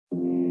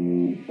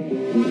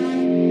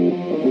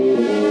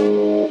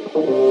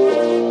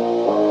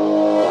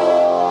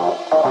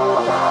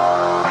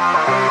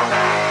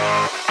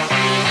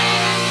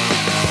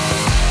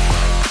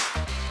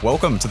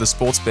Welcome to the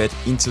Sportsbet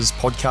Inters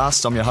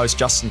podcast. I'm your host,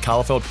 Justin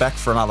Carlefeld, back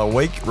for another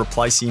week,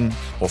 replacing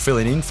or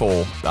filling in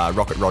for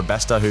Rocket Rod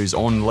Basta, who's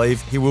on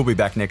leave. He will be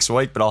back next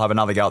week, but I'll have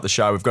another go at the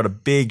show. We've got a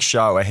big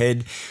show ahead.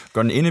 We've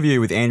got an interview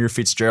with Andrew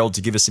Fitzgerald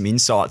to give us some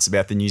insights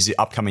about the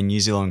upcoming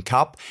New Zealand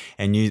Cup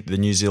and the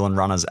New Zealand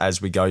runners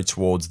as we go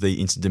towards the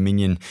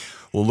Inter-Dominion.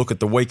 We'll look at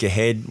the week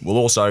ahead. We'll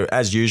also,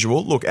 as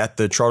usual, look at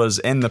the Trotters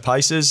and the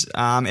Pacers.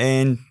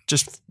 And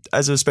just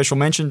as a special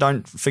mention,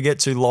 don't forget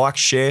to like,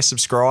 share,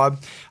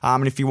 subscribe.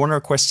 And if you want to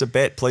request a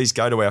bet, please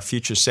go to our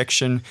future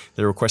section,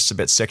 the request a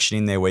bet section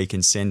in there where you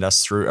can send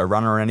us through a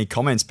runner or any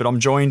comments. But I'm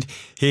joined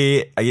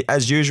here,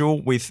 as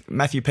usual, with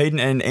Matthew Peden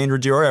and Andrew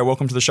Diorio.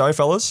 Welcome to the show,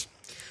 fellas.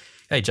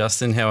 Hey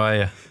Justin, how are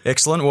you?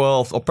 Excellent.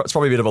 Well, it's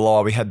probably a bit of a lie.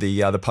 We had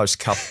the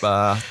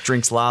post-cup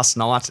drinks last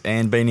night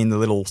and been in the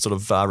little sort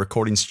of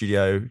recording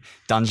studio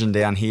dungeon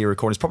down here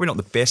recording. It's probably not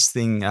the best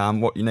thing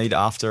what you need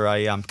after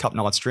a cup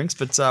night's drinks,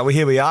 but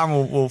here we are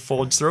and we'll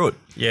forge through it.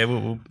 Yeah,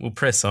 we'll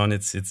press on.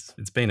 It's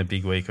been a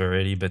big week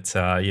already, but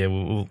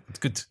it's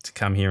good to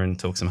come here and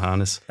talk some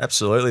harness.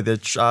 Absolutely.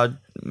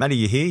 Matty,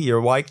 you here? You're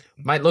awake?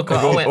 Mate, look,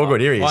 all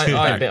good. Here he is.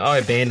 I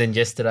abandoned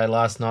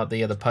last night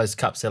the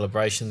post-cup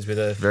celebrations with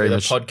a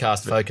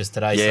podcast focus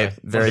today. Yeah, so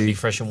very be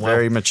fresh and well.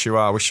 Very mature.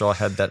 I wish I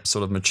had that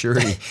sort of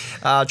maturity.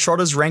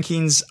 Trotters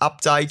rankings,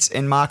 updates,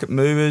 and market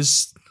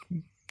movers.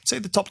 See,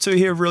 the top two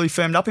here have really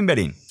firmed up in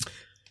betting.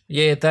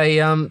 Yeah,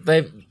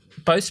 they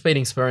both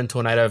Speeding Spur and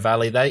Tornado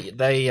Valley.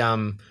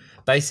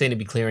 They seem to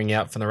be clearing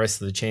out from the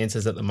rest of the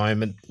chances at the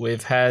moment.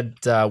 We've had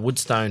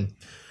Woodstone,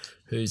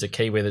 who's a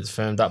Kiwi that's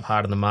firmed up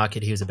hard in the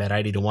market. He was about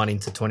 80 to 1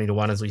 into 20 to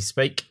 1 as we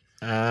speak.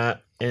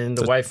 And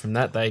away from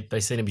that, they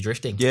seem to be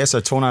drifting. Yeah, so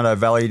Tornado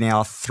Valley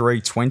now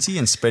 320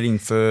 and Speeding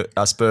Spur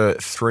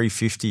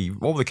 350.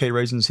 What were the key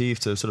reasons here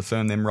to sort of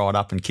firm them right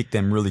up and kick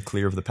them really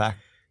clear of the pack?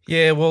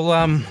 Yeah,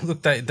 well,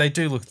 look, they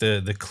do look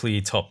the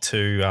clear top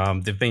two.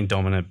 They've been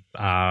dominant,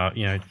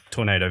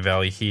 Tornado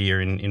Valley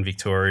here in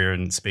Victoria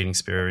and Speeding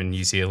Spur in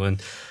New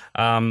Zealand.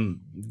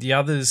 The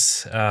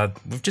others,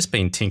 we've just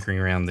been tinkering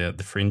around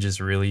the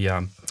fringes really.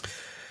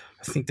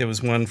 I think there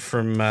was one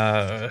from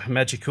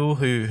Magical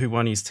who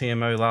won his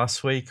TMO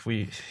last week.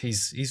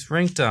 He's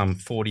ranked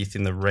 40th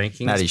in the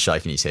rankings. Matty's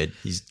shaking his head.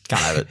 He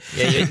can't have it.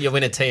 Yeah, you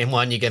win a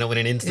TM1, you're going to win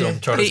an Insta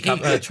Trotters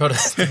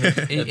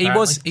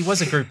Cup. He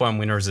was a Group 1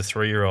 winner as a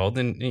 3-year-old,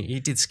 and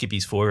he did skip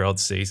his 4-year-old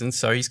season,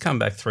 so he's come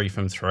back 3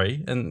 from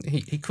 3, and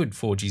he could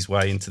forge his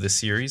way into the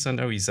series. I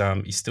know he's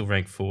still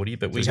ranked 40,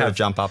 but he's going to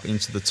jump up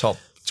into the top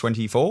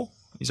 24.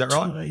 Is that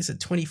right? Is it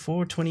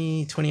 24,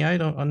 20,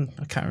 28? I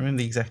can't remember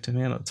the exact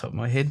amount on the top of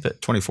my head,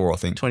 but 24, I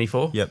think.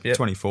 24? Yep,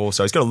 24.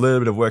 So he's got a little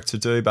bit of work to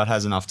do, but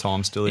has enough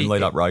time still in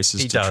lead-up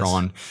races to try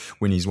and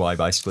win his way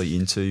basically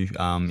into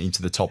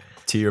the top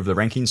tier of the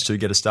rankings to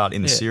get a start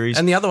in the series.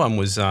 And the other one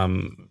was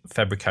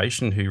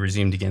Fabrication, who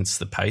resumed against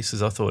the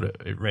Pacers. I thought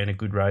it ran a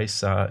good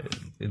race.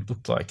 It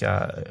looked like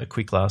a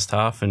quick last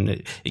half, and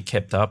it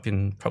kept up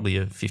in probably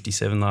a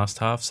 57 last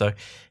half. So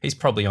he's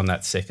probably on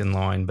that second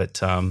line, but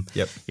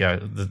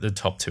the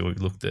top two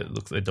look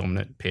the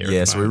dominant pair.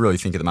 Yeah, so we really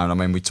think at the moment.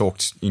 I mean, we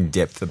talked in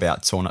depth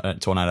about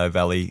Tornado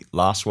Valley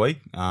last week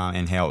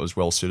and how it was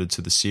well suited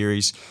to the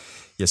series.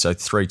 Yeah, so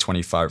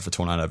 320 favourite for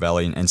Tornado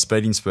Valley and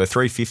Speeding Spur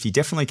 350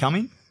 definitely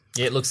coming.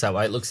 Yeah, it looks that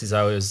way. It looks as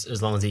though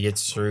as long as he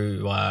gets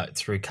through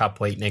Cup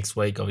week next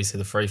week, obviously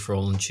the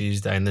free-for-all on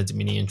Tuesday and the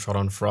Dominion Trot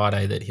on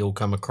Friday, that he'll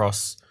come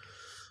across.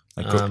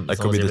 That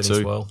could be the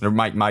two. Well.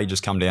 It may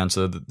just come down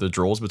to the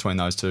draws between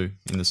those two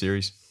in the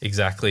series.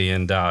 Exactly,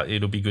 and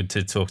it'll be good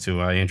to talk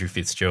to Andrew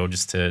Fitzgerald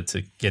just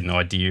to get an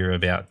idea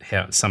about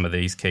how some of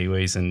these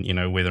Kiwis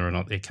and whether or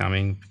not they're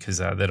coming, because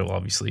that'll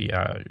obviously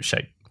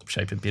shape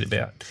a bit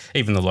about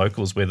even the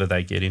locals, whether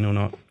they get in or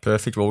not.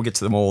 Perfect. Well, we'll get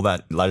to them all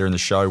that later in the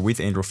show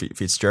with Andrew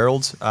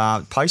Fitzgerald.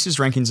 Pacers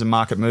rankings and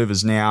market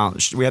movers now.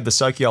 We had the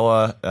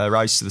Soakiola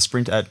race, the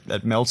sprint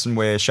at Melton,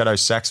 where Shadow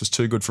Sachs was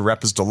too good for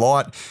Rapper's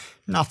Delight.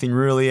 Nothing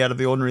really out of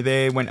the ordinary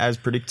there. Went as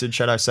predicted.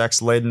 Shadow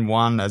Sachs led and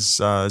won as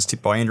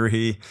tipped by Andrew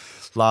here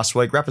last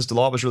week. Rapper's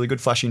Delight was really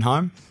good, flashing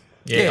home.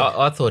 Yeah.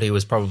 I thought he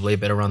was probably a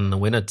better run than the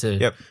winner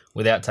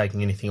without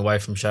taking anything away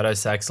from Shadow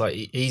Sachs. Like,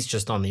 he's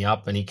just on the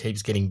up and he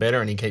keeps getting better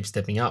and he keeps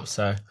stepping up.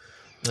 So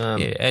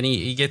and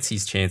he gets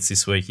his chance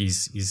this week.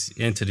 He's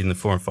entered in the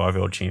 4 and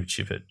 5-year-old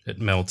championship at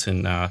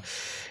Melton.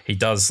 He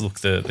does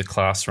look the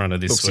class runner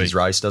this Looks week. His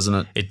race, doesn't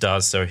it? It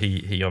does. So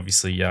he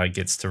obviously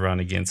gets to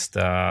run against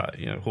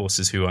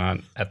horses who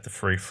aren't at the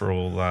free for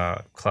all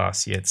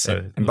class yet.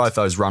 So and both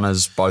those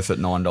runners, both at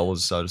 $9,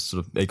 so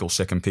sort of equal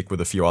second pick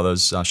with a few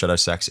others. Shadow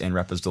Sachs and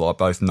Rapper's Delight,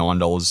 both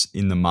 $9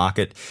 in the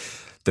market.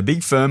 The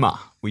Big Firma,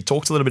 we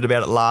talked a little bit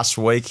about it last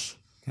week.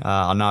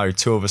 I know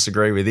two of us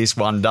agree with this,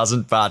 one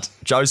doesn't, but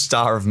Joe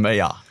Star of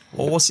Mia.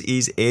 Horse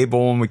is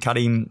airborne. We cut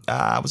him,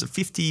 was it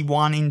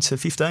 51 into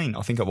 15,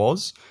 I think it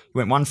was. He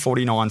went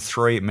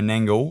 149.3 at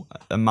Menangle.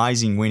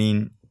 Amazing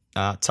winning.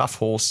 Tough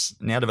horse,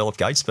 now developed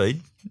gate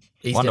speed.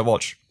 One to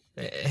watch.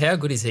 How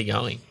good is he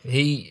going?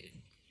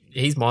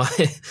 He's one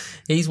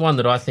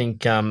that I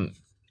think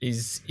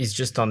is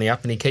just on the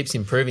up, and he keeps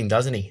improving,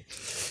 doesn't he?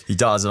 He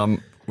does,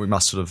 and we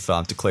must sort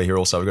of declare here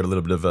also we've got a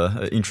little bit of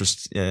a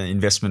interest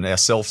investment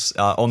ourselves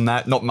on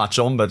that. Not much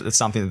on, but it's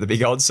something at the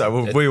big odds.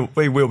 So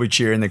we will be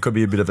cheering. There could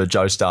be a bit of a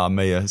Joe Star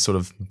Mia sort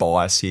of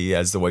bias here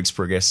as the weeks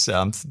progress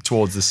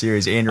towards the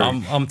series. Andrew,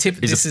 I'm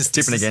tipping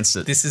against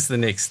it. This is the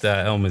next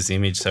Elmer's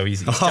image. So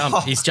he's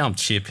jumped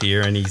ship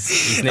here, and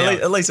he's now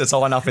at least it's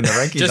high enough in the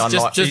rankings.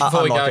 Just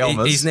before we go,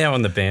 Elmer's. He's now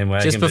on the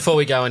bandwagon. Just before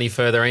we go any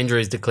further, Andrew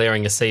is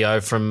declaring a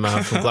CO from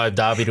Globe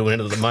Derby to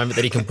win it at the moment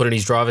that he can put in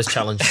his driver's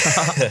challenge.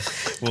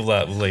 We'll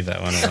leave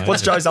that one alone.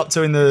 What's Joe's up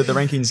to in the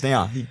rankings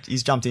now?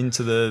 He's jumped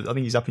into I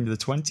think he's up into the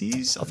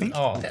 20s, I think.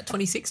 Oh, about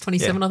 26,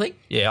 27, I think.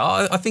 Yeah,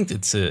 I think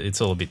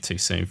it's all a bit too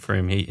soon for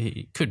him.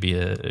 He could be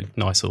a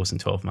nice horse in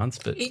 12 months,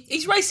 but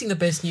he's racing the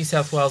best New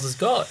South Wales has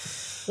got.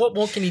 What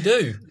more can he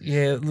do?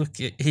 Yeah, look,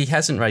 he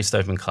hasn't raced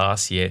open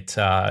class yet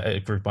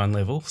at Group 1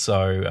 level,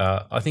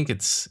 so I think at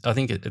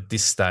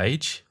this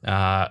stage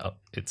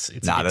it's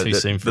a bit too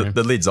soon for him.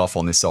 The lid's off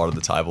on this side of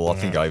the table. I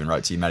think I even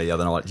wrote to you, Matty, the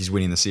other night. He's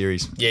winning the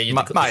series. Yeah,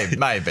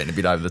 may have been a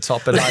bit over the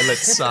top, but hey,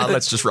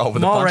 let's just roll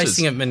with the punches.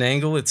 Racing at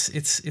Menangle,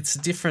 it's a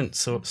different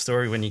sort of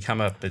story when you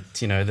come up at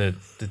the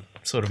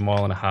sort of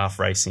mile and a half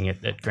racing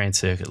at Grand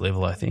Circuit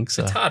level, I think.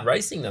 So it's hard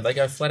racing though. They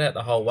go flat out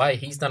the whole way.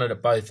 He's done it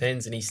at both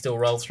ends, and he still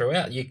rolls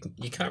throughout. You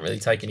can't really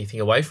take anything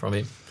away from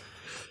him.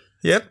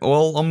 Yep,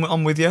 well,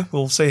 I'm with you.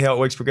 We'll see how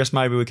weeks progress.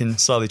 Maybe we can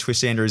slowly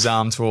twist Andrew's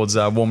arm towards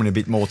warming a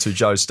bit more to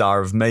Joe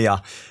Star of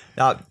Mia.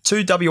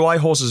 Two WA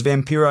horses,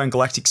 Vampiro and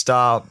Galactic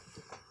Star,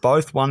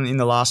 both won in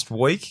the last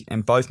week,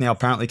 and both now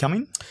apparently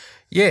coming.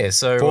 Yeah,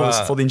 so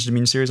for the Inter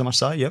Dominion series, I must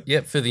say.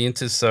 Yep, for the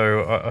Inters.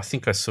 So I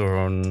think I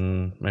saw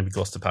on maybe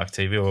Gloucester Park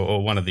TV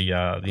or one of the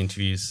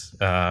interviews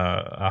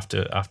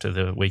after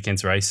the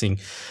weekend's racing.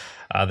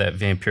 That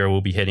Vampiro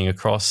will be heading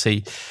across.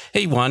 He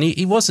won.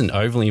 He wasn't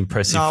overly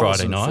impressive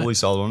Friday night. Fully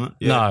sold on it.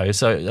 Yeah. No,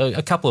 so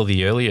a couple of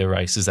the earlier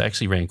races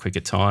actually ran quicker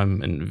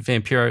time, and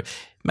Vampiro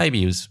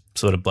maybe he was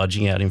sort of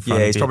bludging out in front.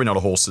 Yeah, he's probably not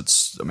a horse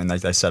that's. I mean,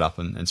 they set up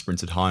and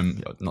sprinted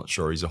home. I'm not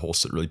sure he's a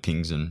horse that really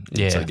pings and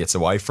sort of gets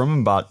away from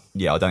him. But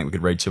yeah, I don't think we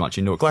could read too much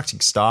into it.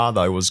 Galactic Star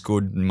though was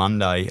good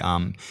Monday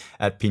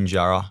at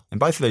Pinjarra, and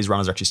both of these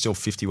runners are actually still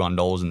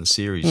 $51 in the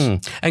series.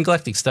 And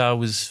Galactic Star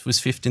was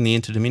fifth in the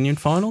Inter Dominion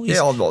final.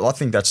 Yeah, I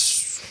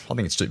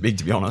think it's too big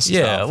to be honest.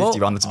 Yeah,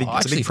 51. It's a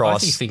big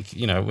price. I think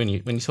when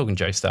you're talking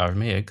Joe Star of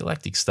Mia,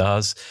 Galactic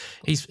Stars,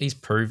 he's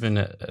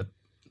proven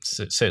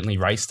certainly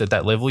raced at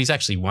that level. He's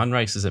actually won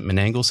races at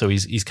Menangle, so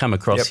he's come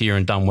across here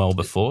and done well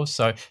before.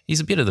 So he's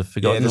a bit of the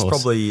forgotten horse.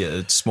 There's probably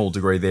a small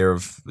degree there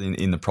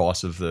in the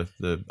price of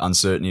the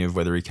uncertainty of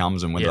whether he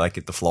comes and whether they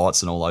get the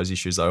flights and all those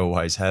issues they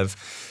always have.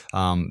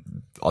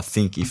 I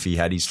think if he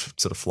had his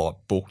sort of flight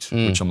booked,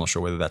 which I'm not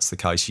sure whether that's the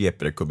case yet,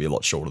 but it could be a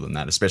lot shorter than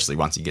that, especially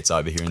once he gets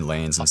over here and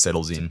lands and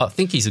settles in. I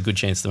think he's a good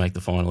chance to make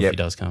the final if he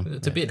does come.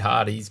 It's a bit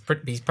hard. He's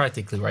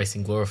practically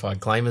racing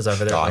glorified claimers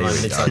over there at the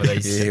moment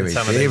in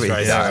some of these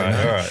races.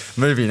 All right.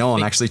 Moving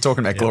on, actually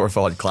talking about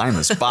glorified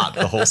claimers, but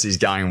the horse is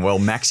going well.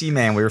 Maxi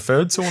Man, we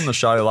referred to on the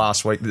show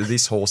last week that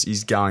this horse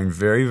is going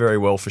very, very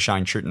well for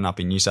Shane Tritton up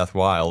in New South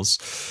Wales.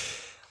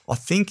 I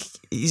think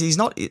he's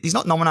not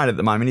nominated at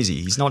the moment, is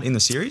he? He's not in the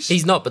series?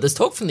 He's not, but there's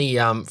talk from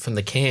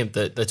the camp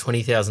that the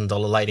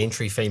 $20,000 late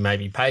entry fee may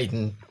be paid,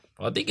 and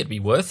I think it'd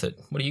be worth it.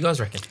 What do you guys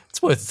reckon?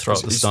 It's worth a throw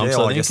at the stumps.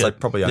 I guess they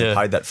probably only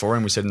paid that for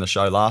him. We said in the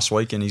show last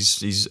week, and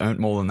he's earned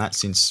more than that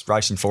since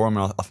racing for him.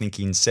 I think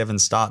in 7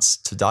 starts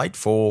to date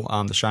for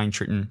the Shane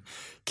Tritton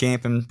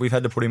camp, and we've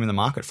had to put him in the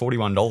market,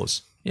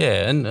 $41.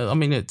 Yeah, and I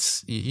mean,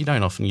 you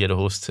don't often get a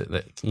horse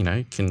that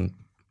can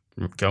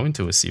go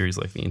into a series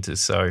like the Inter,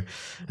 so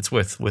it's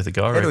worth a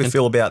go. How do we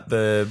feel about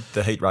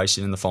the heat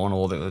racing in the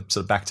final, or the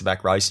sort of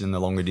back-to-back racing in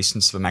the longer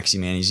distance for Maxi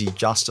Man? Is he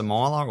just a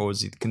miler, or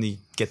can he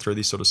get through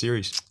this sort of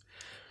series?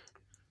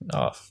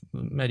 Oh,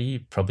 Matty, you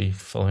probably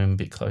follow him a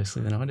bit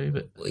closely than I do,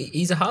 but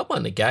he's a hard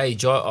one to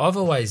gauge. I've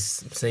always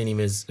seen him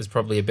as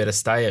probably a better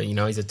stayer.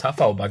 He's a tough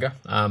old bugger.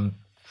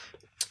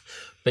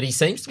 But he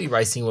seems to be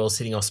racing well,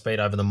 sitting off speed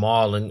over the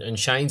mile, and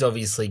Shane's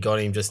obviously got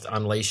him just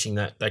unleashing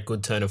that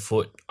good turn of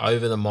foot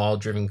over the mile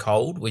driven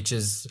cold, which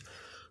is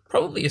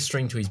probably a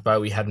string to his bow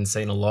we hadn't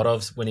seen a lot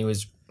of when he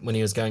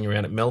was going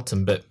around at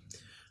Melton. But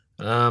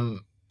I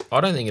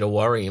don't think it'll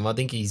worry him. I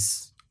think he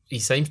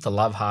seems to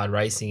love hard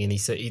racing, and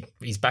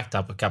he's backed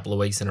up a couple of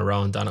weeks in a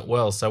row and done it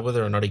well. So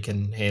whether or not he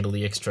can handle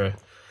the extra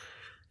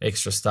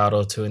start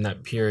or two in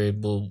that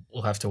period, we'll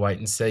have to wait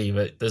and see.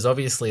 But there's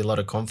obviously a lot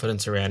of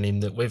confidence around him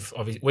that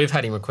we've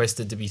had him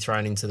requested to be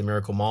thrown into the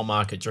Miracle Mile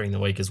market during the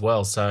week as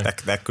well. So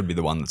that could be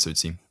the one that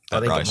suits him. I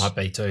think it might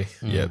be too.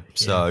 Yeah.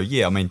 So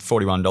I mean,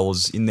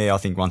 $41 in there. I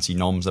think once he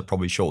noms, that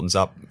probably shortens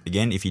up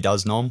again if he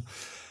does nom.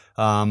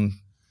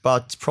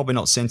 But probably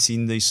not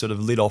sensing the sort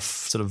of lit off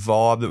sort of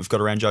vibe that we've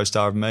got around Joe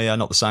Star of Mia.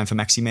 Not the same for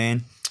Maxi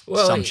Man.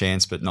 Well, some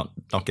chance, but not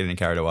getting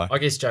carried away. I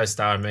guess Joe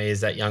Star of Mia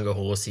is that younger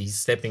horse. He's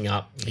stepping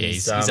up. Yeah,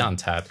 he's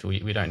untapped.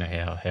 We don't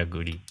know how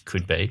good he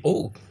could be.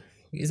 Oh,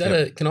 is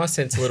that can I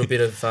sense a little bit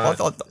of? I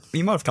thought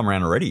you might have come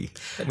around already.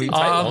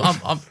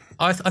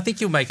 I think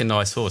you'll make a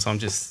nice horse. I'm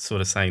just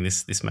sort of saying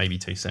this may be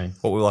too soon.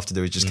 What we'll have to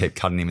do is just keep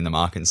cutting him in the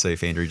market and see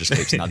if Andrew just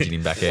keeps nudging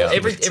him back out.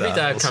 Every day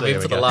I come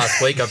in for the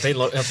last week, I've been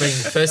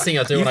first thing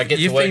I do when I get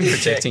to work. You've been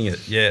protecting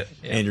it, yeah.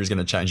 Andrew's going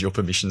to change your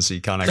permission so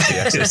you can't actually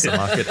access the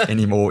market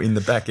anymore in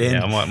the back end.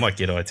 Yeah, I might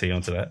get IT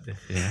onto that.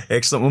 Yeah.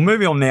 Excellent. Well,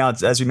 moving on now,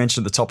 as we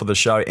mentioned at the top of the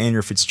show,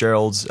 Andrew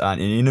Fitzgerald's in an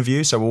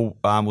interview. So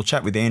we'll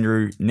chat with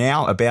Andrew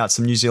now about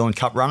some New Zealand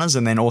Cup runners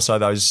and then also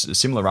those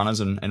similar runners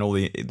and all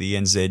the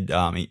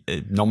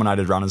NZ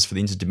nominated runners for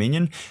the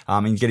Inter-Dominion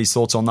and get his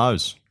thoughts on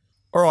those.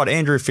 All right,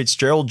 Andrew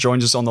Fitzgerald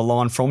joins us on the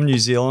line from New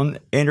Zealand.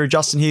 Andrew,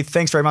 Justin here.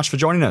 Thanks very much for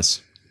joining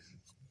us.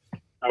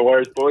 No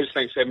worries, boys.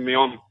 Thanks for having me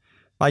on.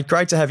 Mate,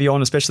 great to have you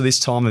on, especially this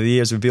time of the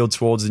year as we build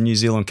towards the New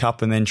Zealand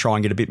Cup and then try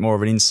and get a bit more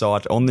of an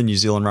insight on the New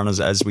Zealand runners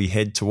as we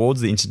head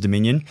towards the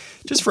Inter-Dominion.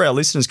 Just for our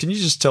listeners, can you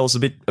just tell us a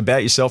bit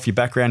about yourself, your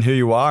background, who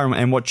you are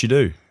and what you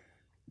do?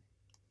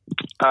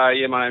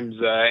 My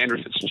name's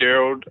Andrew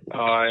Fitzgerald.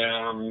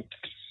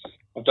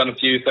 I've done a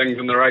few things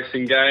in the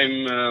racing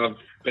game. I've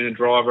been a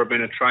driver, I've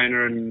been a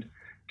trainer, and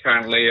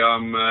currently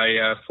I'm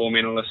a form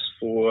analyst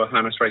for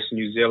Harness Racing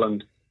New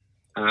Zealand.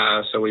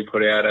 So we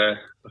put out a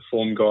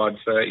form guide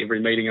for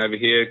every meeting over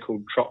here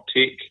called Trot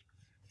Tech.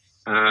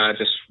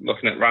 Just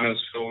looking at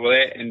runners for all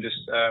that, and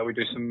just we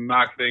do some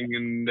marketing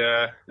and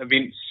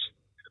events.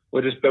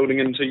 We're just building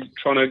into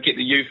trying to get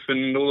the youth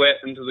and all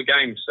that into the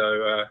game.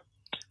 So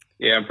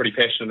I'm pretty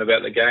passionate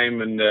about the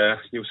game, and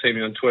you'll see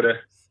me on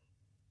Twitter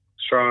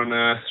throwing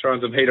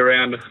some heat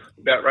around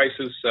about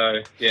races.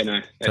 So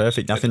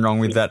perfect. Nothing wrong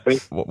with that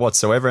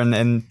whatsoever.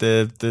 And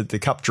the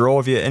cup draw.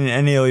 Have you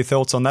any early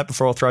thoughts on that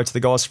before I throw to the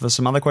guys for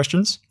some other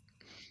questions?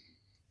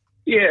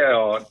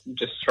 Yeah, it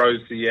just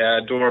throws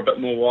the door a bit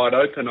more wide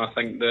open. I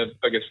think the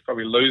biggest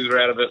probably loser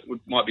out of it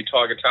might be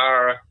Tiger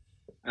Tara,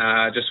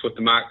 just with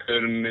the Mark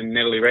Curtin and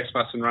Natalie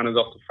Rasmussen runners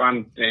off the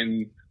front,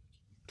 and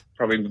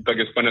probably the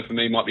biggest winner for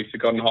me might be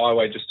Forgotten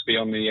Highway, just to be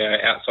on the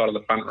outside of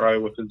the front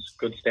row with his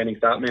good standing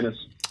start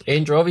manners.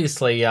 Andrew,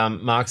 obviously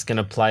Mark's going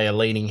to play a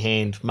leading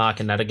hand. Mark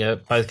and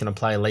Nataga both going to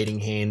play a leading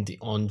hand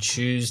on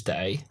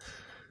Tuesday.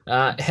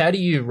 How do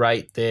you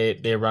rate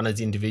their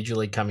runners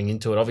individually coming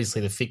into it?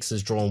 Obviously, the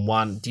fixer's drawn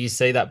one. Do you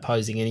see that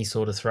posing any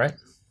sort of threat?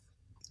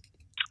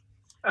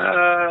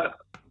 I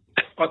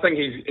think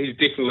he's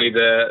definitely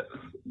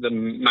the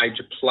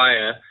major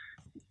player.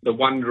 The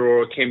one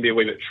draw can be a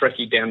wee bit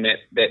tricky down that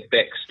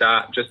back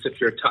start. Just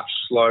if you're a touch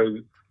slow,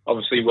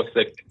 obviously with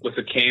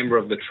the camber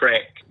of the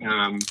track.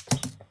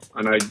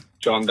 I know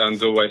John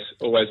Dunn's always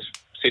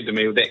said to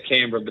me, with that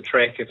camber of the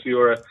track, if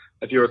you're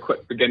a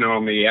quick beginner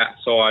on the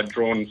outside,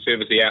 drawn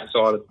service the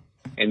outside,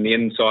 and the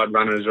inside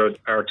runners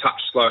are a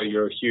touch slow,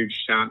 you're a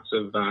huge chance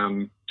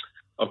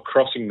of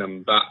crossing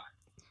them. But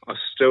I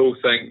still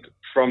think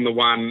from the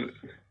one,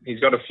 he's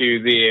got a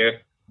few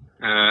there.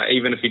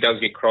 Even if he does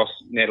get crossed,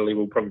 Natalie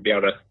will probably be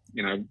able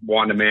to,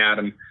 wind him out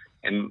and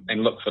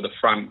look for the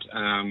front.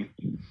 I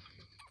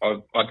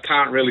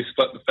can't really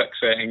split the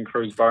fixer and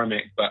Cruz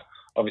Bromac, but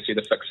obviously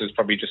the fixer's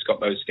probably just got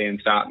those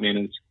stand start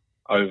manners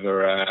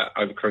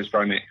over Cruz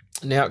Bromac.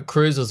 Now,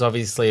 Cruz was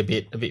obviously a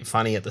bit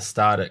funny at the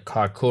start at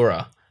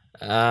Kaikoura.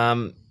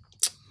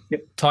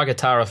 Yep. Tiger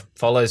Tara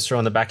follows through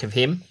on the back of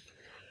him.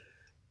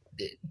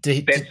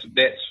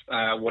 That's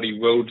what he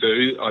will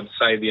do. I'd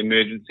say the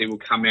emergency will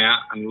come out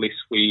unless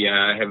we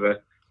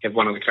have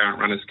one of the current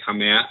runners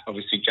come out.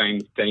 Obviously,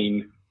 James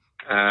Dean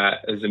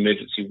is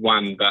emergency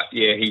one, but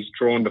he's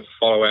drawn to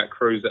follow out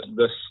Cruz at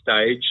this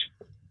stage,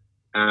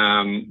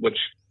 which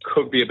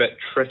could be a bit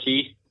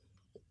tricky.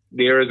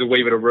 There is a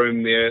wee bit of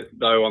room there,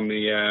 though, on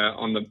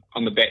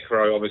the back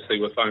row. Obviously,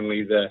 with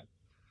only the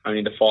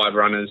 5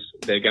 runners,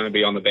 they're going to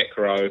be on the back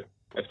row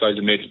if those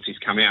emergencies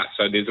come out.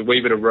 So there's a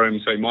wee bit of room.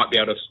 So he might be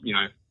able to,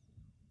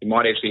 he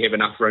might actually have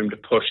enough room to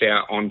push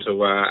out onto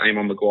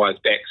Eamon Maguire's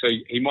back. So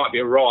he might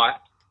be all right,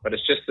 but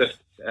it's just if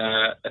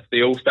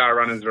the all-star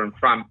runners are in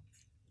front,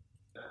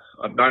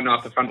 I don't know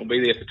if the front will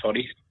be there for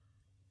Toddy.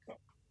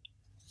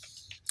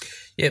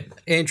 Yep,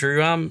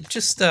 Andrew.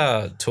 Just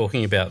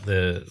talking about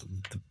the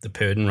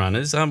Purdon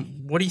runners.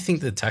 What do you think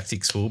the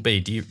tactics will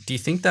be? Do you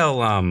think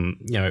they'll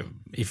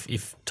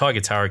if Tiger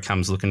Tara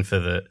comes looking for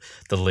the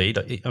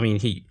lead? I mean,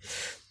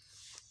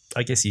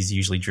 I guess he's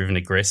usually driven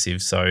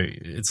aggressive, so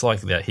it's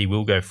likely that he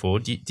will go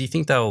forward. Do you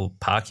think they'll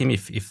park him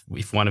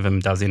if one of them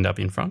does end up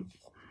in front?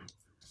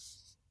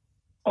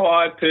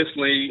 I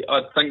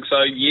think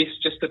so. Yes,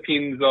 just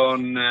depends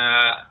on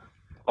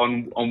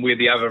where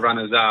the other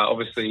runners are.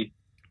 Obviously,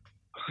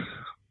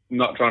 I'm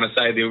not trying to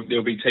say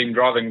there'll be team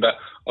driving, but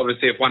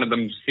obviously if one of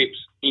them steps,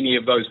 any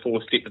of those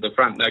 4 step to the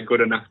front, they're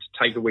good enough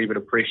to take a wee bit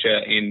of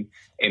pressure and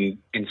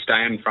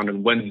stay in front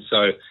and win.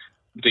 So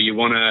do you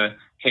want to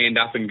hand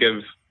up and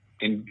give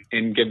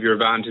your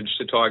advantage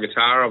to Tiger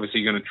Tara? Obviously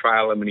you're going to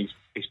trail him and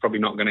he's probably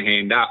not going to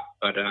hand up,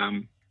 but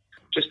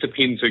just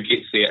depends who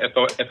gets there.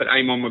 If an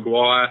Eamon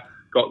Maguire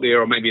got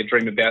there, or maybe a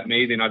Dream About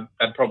Me, then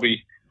I'd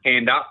probably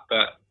hand up,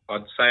 but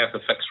I'd say if a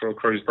fixer or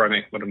Cruz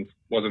Bromac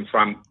was in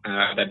front,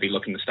 they'd be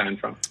looking to stay in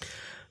front.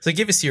 So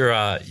give us your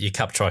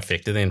cup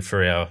trifecta then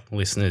for our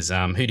listeners.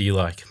 Who do you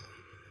like?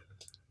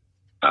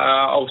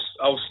 I'll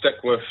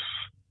stick with.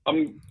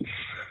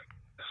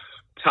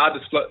 It's hard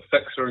to split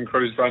Fixer and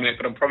Cruz Bromack,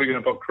 but I'm probably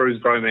going to put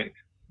Cruz Bromack.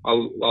 I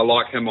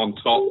like him on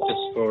top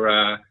just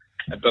for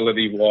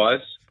ability wise.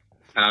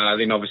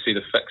 Then obviously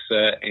the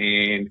Fixer,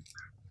 and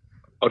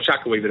I'll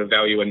chuck a wee bit of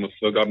value in with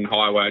Forgotten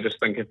Highway. I just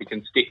think if he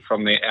can step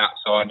from there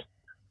outside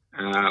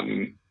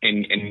and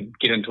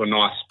get into a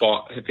nice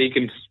spot, if he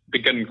can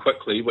begin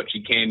quickly, which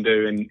he can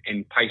do,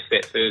 and pace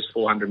that first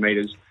 400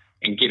 metres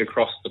and get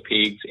across the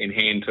pegs and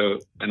hand to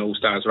an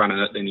All-Stars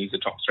runner, then he's a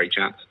top 3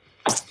 chance.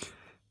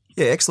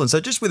 Yeah, excellent. So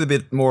just with a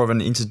bit more of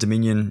an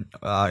Inter-Dominion,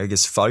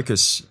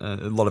 focus, a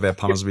lot of our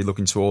punters will be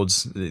looking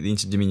towards the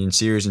Inter-Dominion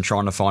series and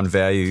trying to find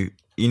value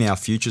in our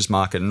futures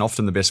market. And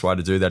often the best way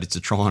to do that is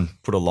to try and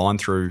put a line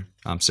through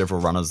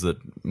several runners that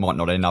might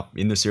not end up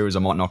in the series or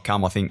might not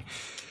come. I think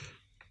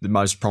the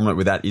most prominent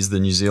with that is the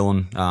New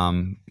Zealand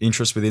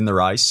interest within the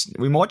race.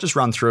 We might just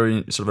run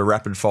through sort of a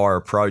rapid-fire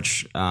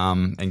approach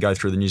and go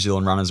through the New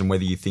Zealand runners and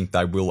whether you think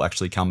they will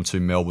actually come to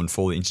Melbourne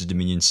for the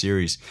Inter-Dominion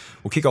series.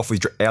 We'll kick off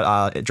with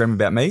Dream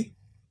About Me.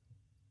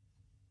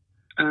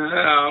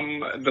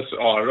 It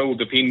all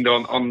depend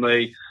on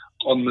the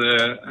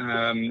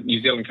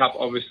New Zealand Cup,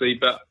 obviously,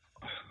 but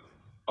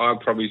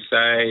I'd probably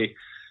say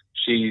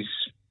she's.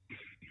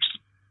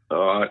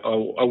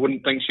 I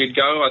wouldn't think she'd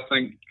go. I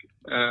think.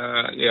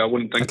 I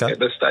wouldn't think at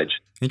this stage.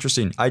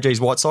 Interesting. AJ's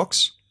White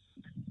Sox?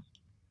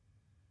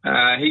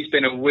 He's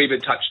been a wee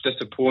bit touch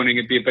disappointing.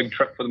 It'd be a big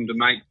trip for them to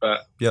make,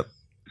 but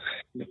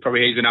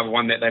probably he's another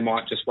one that they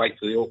might just wait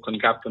for the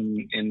Auckland Cup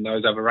and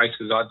those other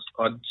races,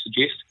 I'd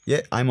suggest.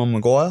 Yeah, Eamon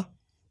Maguire?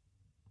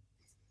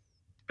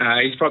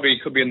 He's probably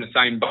could be in the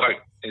same boat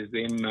as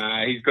them.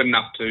 He's good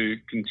enough to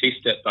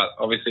contest it, but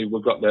obviously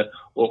we've got the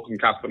Auckland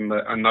Cup and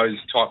those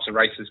types of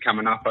races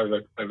coming up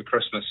over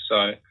Christmas,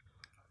 so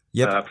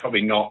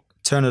probably not.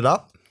 Turn It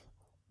Up?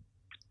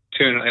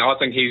 I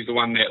think he's the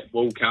one that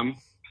will come.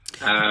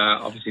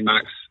 Obviously,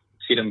 Mark's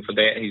set him for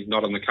that. He's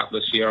not in the Cup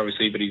this year,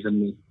 obviously, but he's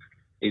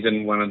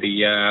in one of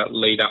the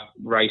lead-up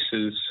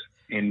races,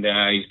 and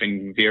he's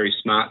been very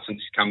smart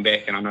since he's come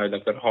back, and I know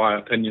they've got a high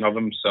opinion of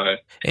him. So,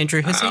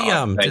 Andrew,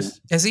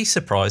 has he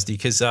surprised you?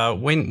 Because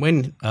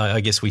when I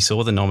guess we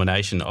saw the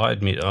nomination, I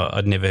admit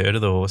I'd never heard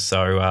of the horse.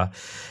 So,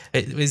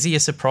 was he a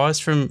surprise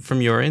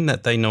from your end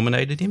that they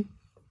nominated him?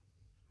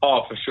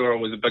 Oh, for sure, it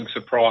was a big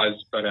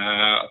surprise, but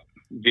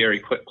very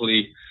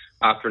quickly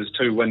after his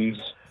 2 wins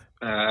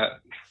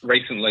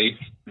recently,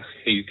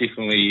 he's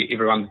definitely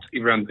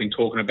everyone's been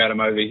talking about him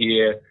over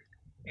here,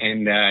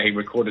 and he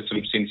recorded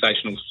some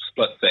sensational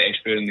splits at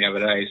Ashburton the other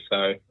day.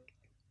 So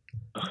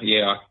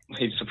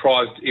he's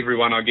surprised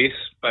everyone, I guess,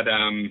 but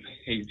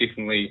he's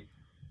definitely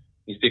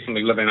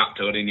living up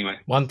to it anyway.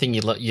 One thing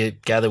you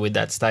gather with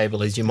that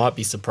stable is you might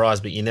be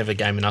surprised, but you're never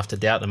game enough to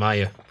doubt them, are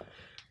you?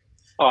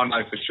 Oh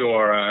no, for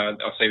sure. I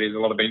see there's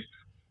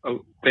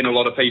been a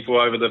lot of people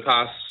over the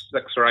past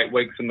 6 or 8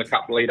 weeks in the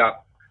Cup lead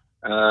up,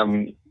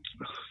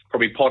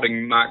 probably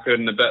potting Mark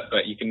Gooden a bit,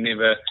 but you can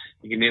never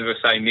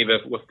say never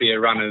with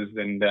their runners,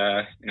 and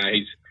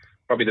he's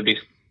probably the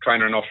best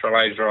trainer in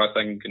Australasia, I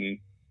think, and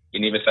you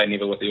never say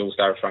never with the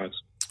All-Star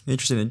runners.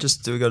 Interesting. And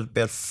we've got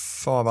about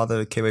 5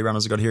 other Kiwi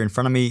runners I've got here in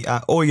front of me.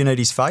 All You Need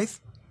Is Faith?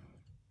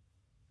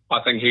 I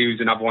think he was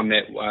another one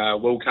that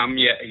will come.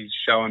 Yeah, he's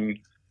shown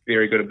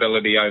very good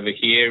ability over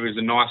here. He was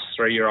a nice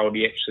 3-year-old.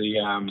 He actually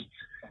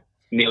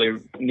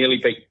nearly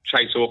beat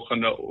Chase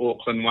Auckland at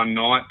Auckland one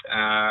night.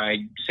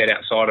 He sat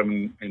outside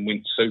him and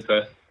went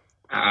super,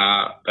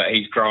 but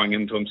he's growing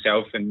into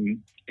himself,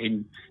 and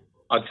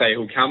I'd say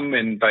he'll come,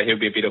 but he'll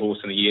be a better horse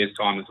in a year's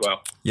time as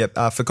well.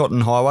 Yep.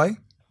 Forgotten Highway?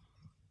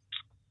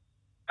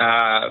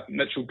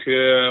 Mitchell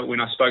Kerr, when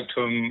I spoke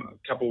to him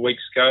a couple of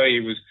weeks ago, he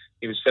was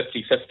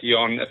 50-50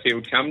 on if he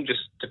would come,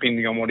 just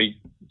depending on what he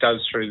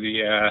does through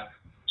the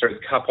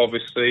Cup,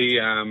 obviously.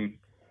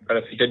 But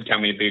if he did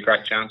come, he'd be a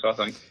great chance, I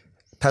think.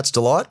 Pat's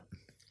Delight?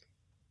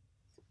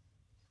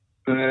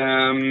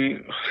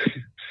 There's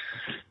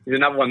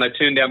another one. They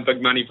turned down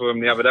big money for him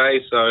the other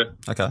day, so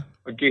okay.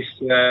 I guess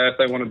if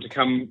they wanted to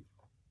come,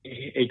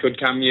 he could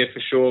come, yeah, for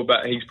sure,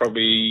 but he's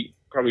probably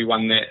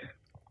one that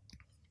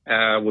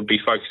would be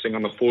focusing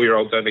on the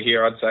 4-year-olds over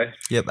here, I'd say.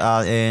 Yep,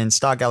 and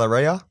Star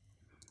Galleria?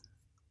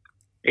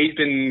 He's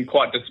been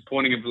quite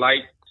disappointing of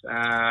late.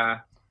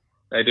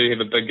 They do have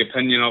a big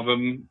opinion of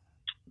him.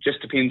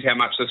 Just depends how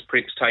much this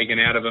prep's taken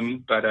out of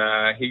him, but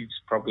he's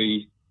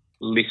probably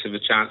less of a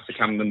chance to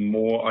come than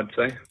more, I'd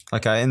say.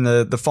 Okay, and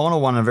the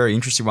final one, a very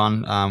interesting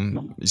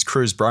one, is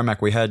Cruz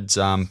Bromack. We had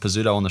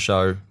Pizzuto on the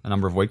show a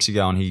number of weeks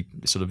ago, and he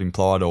sort of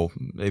implied, or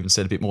even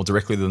said a bit more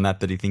directly than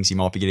that he thinks he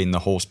might be getting the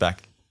horse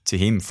back to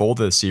him for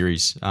the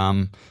series.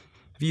 Have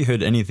you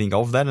heard anything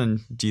of that,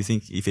 and do you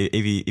think if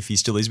he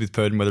still is with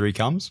Purdon, whether he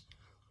comes?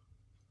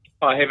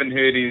 I haven't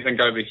heard anything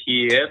over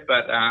here,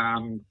 but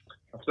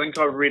I think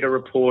I read a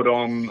report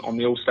on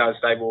the All-Star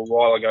stable a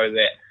while ago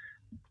that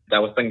they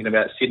were thinking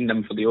about sending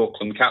him for the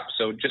Auckland Cup.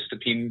 So it just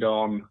depend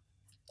on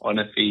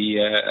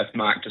if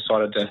Mark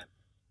decided to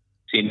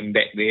send him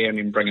back there and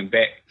then bring him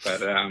back.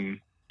 But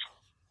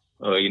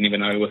you never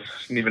know with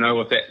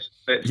that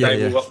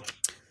stable.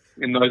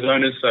 in those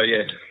owners. So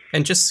yeah.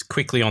 And just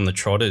quickly on the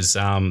trotters,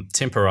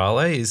 Temporale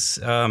is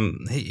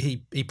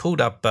he pulled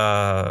up.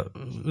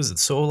 Was it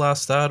sore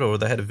last start, or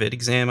they had a vet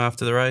exam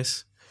after the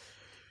race?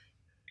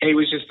 He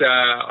was just.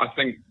 I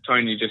think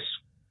Tony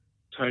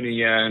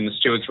in the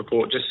steward's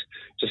report just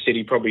said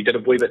he probably did a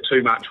wee bit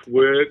too much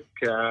work,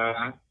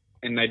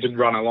 and they did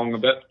run along a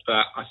bit.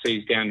 But I see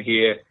he's down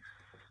here,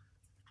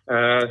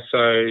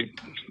 so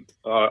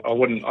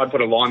I'd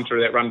put a line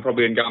through that run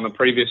probably and go on the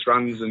previous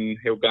runs, and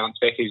he'll bounce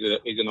back. He's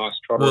a nice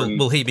trotter.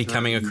 Will he be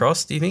coming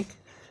across, do you think?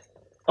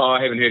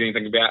 I haven't heard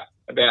anything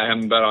about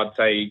him, but I'd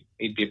say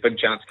he'd be a big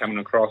chance coming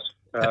across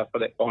for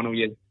that final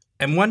year.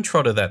 And one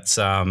trotter that's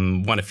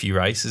won a few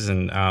races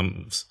and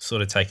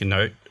sort of taken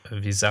note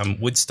of his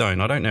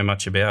Woodstone. I don't know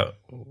much about.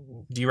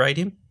 Do you rate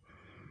him?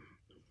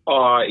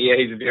 Oh yeah,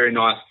 he's a very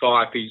nice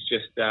guy. He's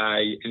just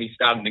and he's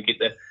starting to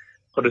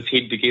put his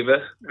head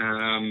together.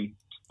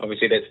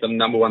 Obviously, that's the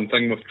number one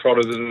thing with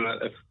trotters, isn't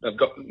it? If they've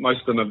got, most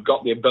of them have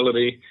got the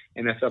ability,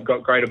 and if they've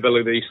got great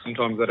ability,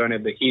 sometimes they don't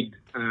have the head.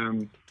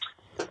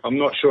 I'm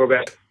not sure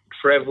about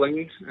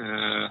travelling.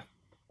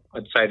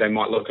 I'd say they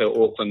might look at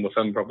Auckland with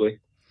him probably.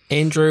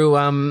 Andrew,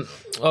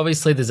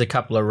 obviously there's a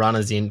couple of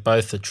runners in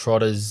both the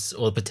trotters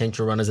or the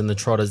potential runners in the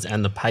trotters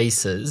and the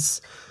pacers.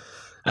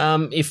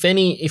 If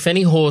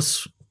any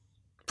horse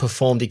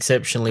performed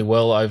exceptionally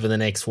well over the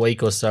next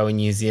week or so in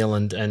New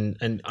Zealand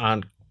and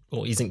aren't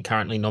or isn't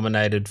currently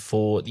nominated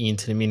for the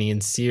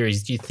Inter-Dominion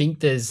Series, do you think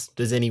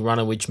there's any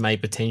runner which may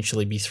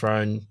potentially be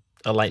thrown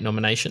a late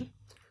nomination?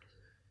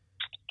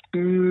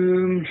 Put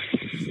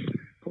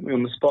me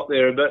on the spot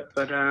there a bit,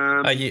 but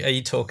are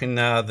you talking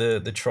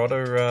the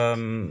trotter?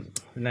 The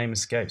name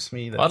escapes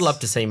me. I'd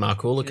love to see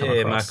Markula come across.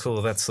 Yeah,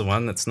 Markula, that's the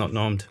one that's not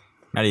nommed.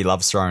 Matty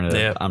loves throwing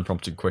an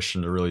unprompted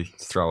question to really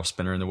throw a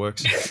spinner in the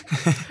works.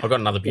 I've got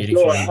another beauty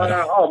for you.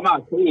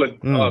 Mark Coolin,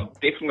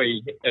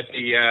 definitely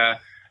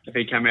if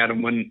he came out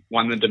and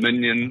won the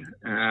Dominion.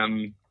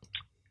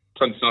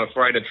 Clint's not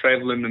afraid of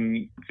travelling,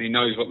 and he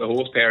knows what the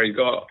horsepower he's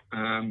got.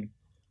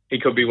 He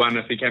could be one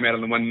if he came out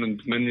and won the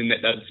Dominion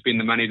that they'd spend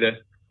the money to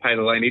pay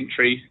the lane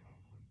entry,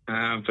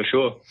 for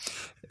sure.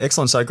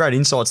 Excellent. So great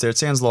insights there. It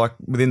sounds like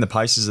within the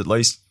paces at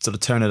least, sort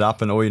of turn it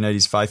up, and all you need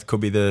is faith.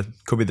 Could be the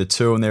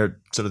two, and they're at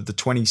sort of the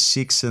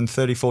 $26 and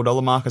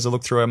 $34 mark as I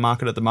look through our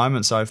market at the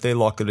moment. So if they're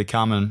likely to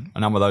come and a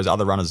number of those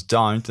other runners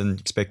don't, then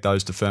expect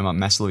those to firm up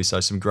massively.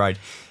 So some great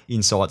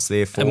insights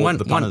there for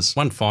the punters.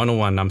 One final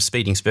one.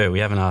 Speeding Spur. We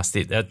haven't asked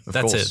it.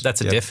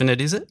 That's a definite,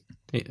 is it?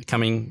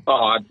 Coming. Oh,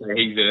 I'd say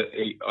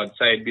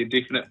it'd be a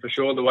definite for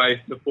sure. The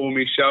way the form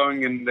he's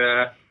showing, and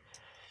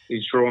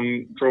he's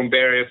drawn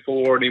barrier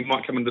 4, and he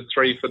might come into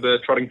 3 for the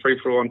trotting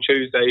free-for-all on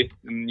Tuesday,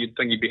 and you'd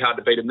think he'd be hard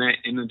to beat in that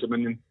in the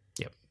Dominion.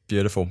 Yep.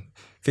 Beautiful.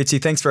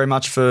 Fitzy, thanks very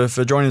much for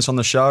joining us on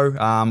the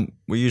show.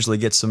 We usually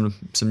get some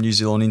New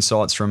Zealand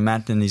insights from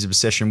Matt and his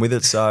obsession with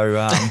it.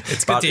 So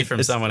it's good to hear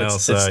from someone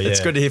else.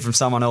 It's good to hear from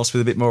someone else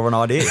with a bit more of an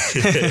idea.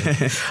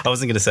 I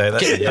wasn't going to say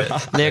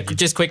that. Now,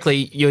 just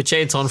quickly, your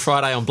chance on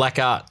Friday on Black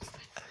Art.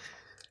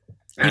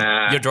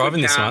 You're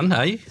driving this one,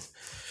 are you?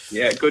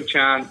 Yeah, good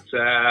chance.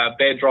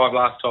 Bad drive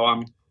last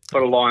time.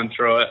 Put a line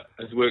through it.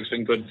 His work's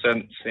been good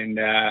since, and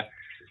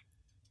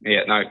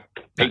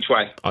each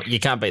way. Oh, you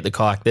can't beat the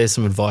kayak. There's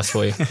some advice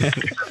for you.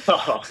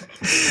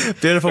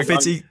 Beautiful,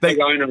 Fitzy.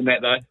 Big owner on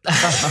that though.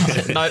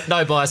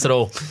 no bias at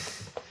all.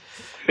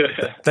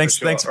 Thanks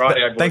for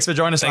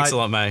joining us. Thanks mate. a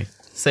lot, mate.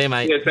 See you,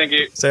 mate. Yeah, thank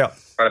you. See ya.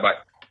 Right, bye.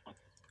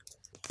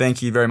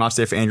 Thank you very much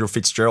there for Andrew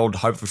Fitzgerald.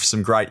 Hopefully for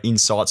some great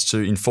insights to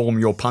inform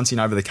your punting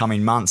over the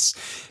coming months.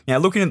 Now,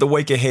 looking at the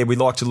week ahead, we'd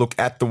like to look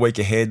at the week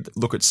ahead,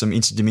 look at some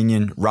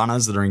Inter-Dominion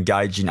runners that are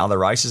engaged in other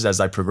races as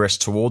they progress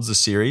towards the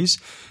series.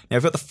 Now,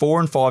 we've got the 4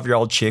 and 5 year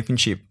old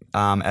championship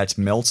at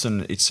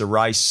Melton. It's a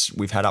race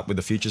we've had up with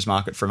the futures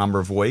market for a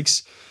number of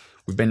weeks.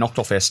 We've been knocked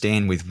off our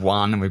stand with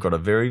 1, and we've got a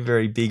very,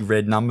 very big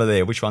red number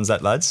there. Which one's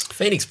that, lads?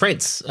 Phoenix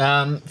Prince.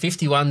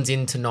 51's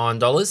into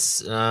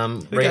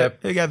 $9.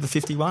 Who gave the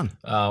 51?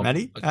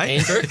 Matty? Hey?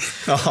 Andrew.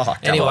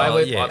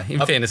 Anyway, in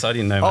fairness, I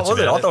didn't know much was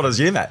it? about I thought it was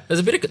you, Matt. There's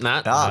a bit of...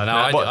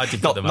 I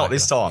did put the market not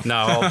this time.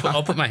 No,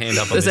 I'll put my hand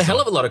up on There's this a hell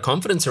one. of a lot of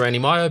confidence around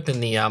him. I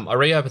reopened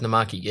the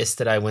market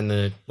yesterday when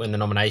the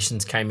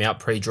nominations came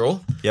out pre-draw.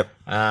 Yep.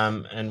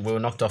 And we were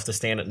knocked off the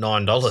stand at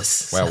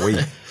 $9. Well,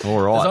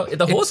 all right.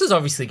 The horse is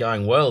obviously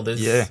going well.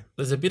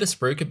 There's a bit of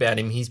spruik about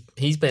him.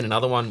 He's been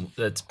another one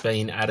that's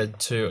been added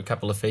to a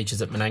couple of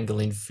features at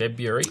Menangle in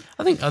February.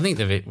 I think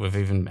we've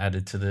even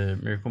added to the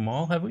Miracle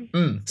Mile, have we?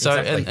 So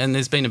exactly. and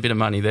there's been a bit of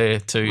money there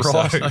too.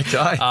 Right, so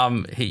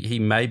okay. He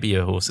may be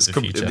a horse of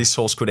the future. This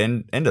horse could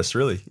end us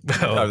really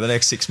over the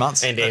next 6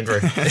 months. And Andrew.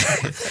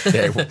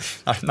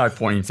 No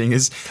pointing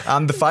fingers.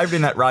 The favourite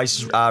in that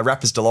race,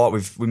 Rapper's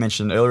Delight. We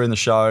mentioned earlier in the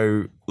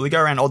show. Will he go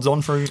around odds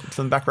on from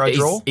the back row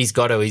draw? He's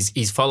got to.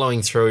 He's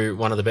following through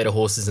one of the better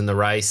horses in the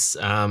race.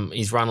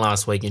 His run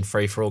last week in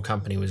Free for All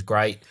Company was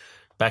great.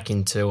 Back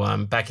into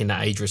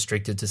age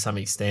restricted to some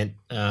extent.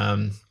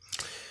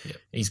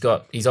 He's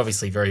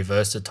obviously very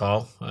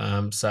versatile.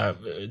 So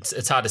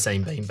it's hard to see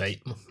him being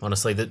beat.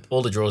 Honestly, that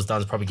all the draws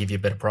done is probably give you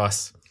a better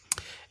price.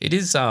 It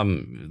is the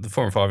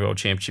 4 and 5-year-old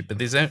championship, but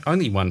there's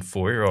only one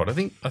 4-year-old. I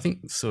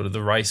think sort of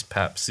the race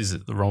perhaps is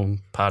at the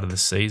wrong part of the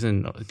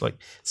season. Like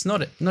it's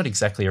not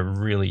exactly a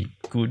really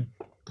good,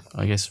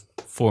 I guess,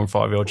 4 and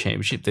 5-year-old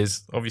championship.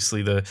 There's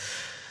obviously the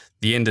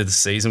end of the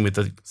season with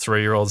the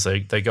 3-year-olds.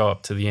 They go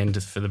up to the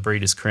end for the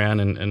Breeders' Crown,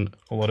 and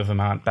a lot of them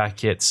aren't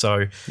back yet.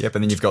 So yep,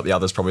 and then you've got the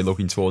others probably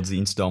looking towards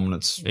the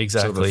Interdominance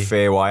exactly sort of a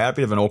fair way out. A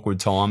bit of an awkward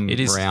time it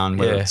is, around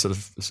whether it's sort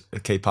of a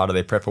key part of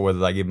their prep or whether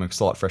they give them a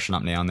slight freshen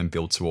up now and then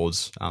build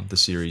towards the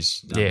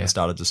series at the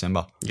start of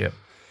December. Yep.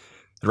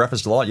 The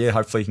Rapids Delight,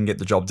 hopefully he can get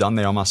the job done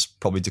there. I must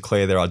probably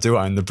declare there I do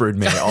own the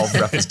broodmare of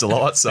Rapids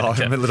Delight, so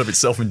I'm a little bit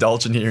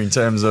self-indulgent here in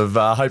terms of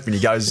hoping he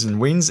goes and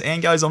wins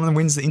and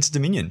wins the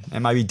Inter-Dominion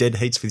and maybe dead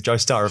heats with Joe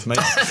Star of me.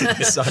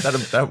 So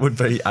that would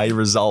be a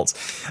result.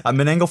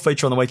 Menangle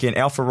feature on the weekend.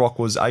 Alpha Rock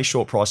was a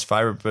short price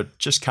favourite, but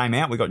just came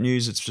out. We got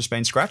news it's just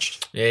been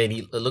scratched. Yeah, and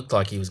it looked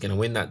like he was going to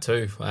win that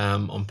too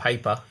on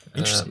paper.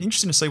 Interesting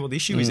to see what the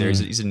issue is there.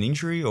 Is it an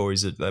injury or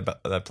is it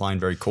they're playing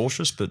very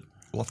cautious? But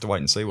we'll have to wait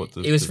and see what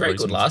the. He was very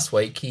good last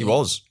week. He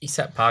was. He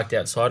sat parked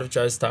outside of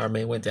Joe Star and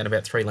me, went down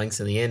about 3 lengths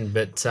in the end.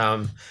 But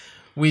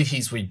with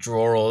his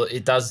withdrawal,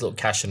 it does look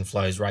cash and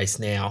flows race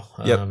now.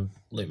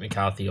 Luke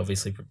McCarthy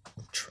obviously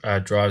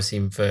drives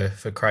him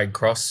for Craig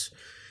Cross.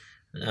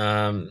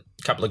 A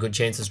couple of good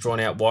chances drawn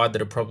out wide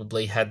that have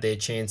probably had their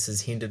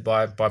chances hindered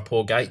by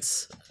Paul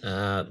Gates,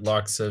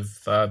 likes of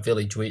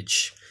Village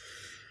Witch.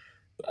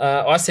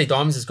 I see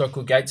Diamonds has got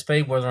good gate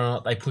speed. Whether or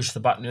not they push the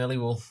button early,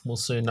 we'll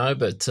soon know.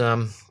 But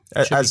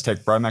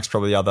Aztec Bromax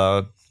probably the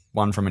other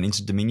one from an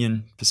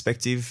Inter-Dominion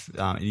perspective.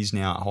 It is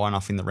now high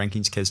enough in the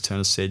rankings. Kez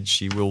Turner said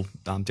she will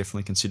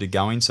definitely consider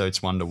going, so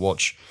it's one to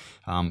watch.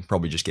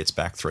 Probably just gets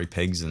back 3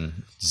 pegs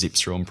and zips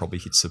through them, probably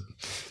hits a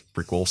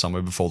brick wall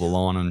somewhere before the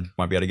line and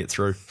won't be able to get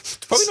through. It's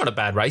probably not a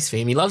bad race for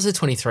him. He loves the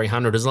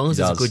 2300 as long as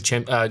there's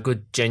a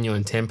good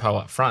genuine tempo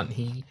up front.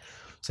 He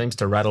seems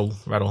to rattle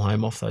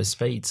home off those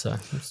speeds. So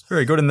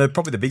very good. And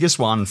probably the biggest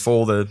one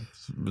for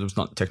it's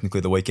not technically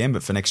the weekend,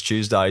 but for next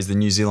Tuesday is the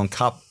New Zealand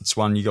Cup. It's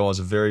one you guys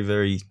are very,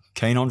 very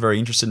keen on, very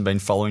interested and been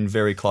following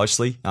very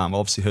closely.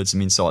 Obviously heard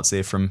some insights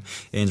there from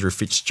Andrew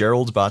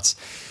Fitzgerald, but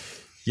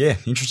yeah,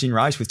 interesting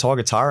race with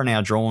Tiger Tara now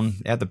drawn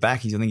out the back.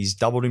 I think he's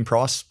doubled in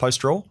price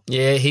post-draw.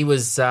 Yeah, he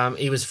was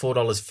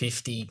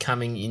 $4.50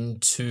 coming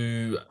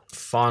into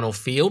final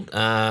field.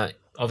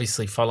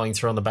 Obviously following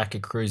through on the back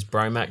of Cruz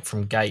Bromack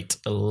from gate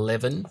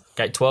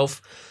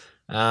 12.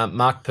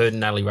 Mark Purden,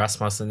 Natalie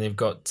Rasmussen, they've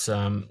got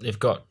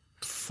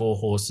 4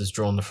 horses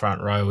drawn the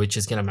front row, which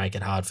is going to make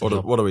it hard for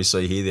them. What do we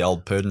see here? The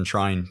old Purden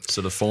train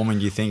sort of forming,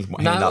 do you think?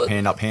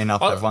 Hand up,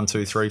 have 1,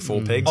 2, 3,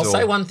 4 pegs? I'll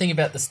say one thing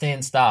about the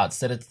stand starts,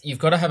 that you've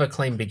got to have a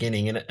clean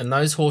beginning, and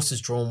those horses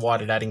drawn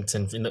wide at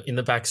Addington in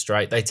the back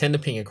straight, they tend to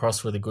ping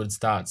across with a good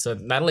start. So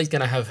Natalie's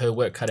going to have her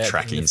work cut out.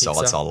 Track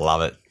insights, I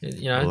love it.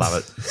 I love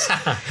it.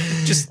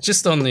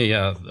 just on the,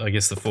 I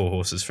guess the 4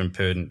 horses from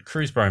Purden,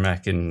 Cruz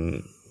Bromack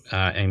and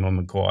Amon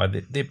Maguire,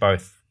 they're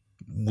both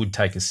would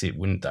take a sit,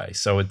 wouldn't they?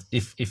 So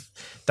if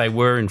they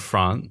were in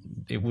front,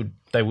 they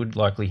would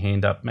likely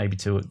hand up maybe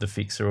to the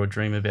Fixer or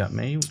Dream About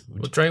Me.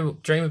 Well,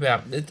 Dream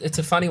About it's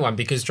a funny one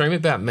because Dream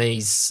About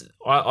Me's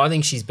I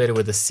think she's better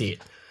with a sit.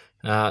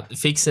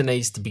 Fixer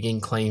needs to begin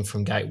clean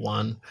from gate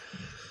 1.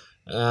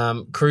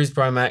 Cruz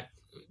Bromack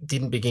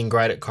didn't begin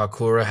great at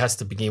Kaikoura, has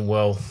to begin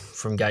well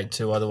from gate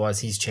 2, otherwise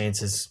his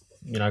chances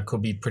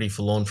could be pretty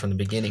forlorn from the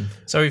beginning.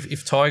 So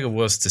if Tiger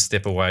was to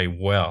step away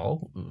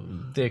well,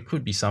 there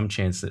could be some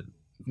chance that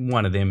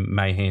one of them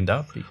may hand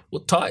up.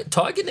 Well,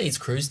 Tiger needs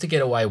Cruz to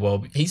get away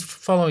well. He's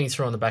following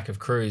through on the back of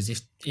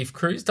Cruz. If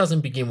Cruz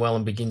doesn't begin well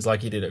and begins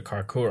like he did at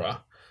Kaikoura,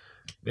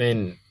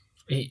 then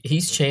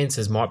his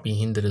chances might be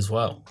hindered as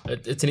well.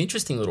 It's an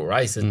interesting little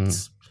race.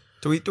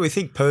 Do we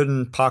think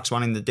Purden parks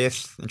one in the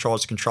death and tries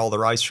to control the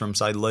race from,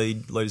 say,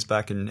 leaders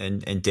back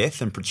and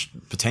death and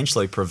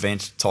potentially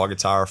prevent Tiger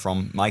Tara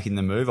from making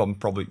the move? I'm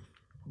probably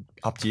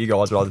up to you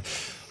guys, but I'm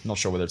not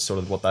sure whether it's sort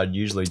of what they'd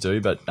usually do.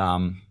 But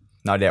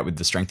no doubt with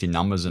the strength in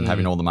numbers and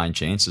having all the main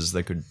chances,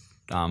 they could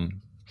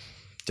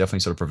definitely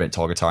sort of prevent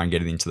Tiger Tara and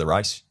get it into the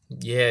race.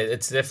 Yeah,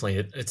 it's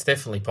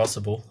definitely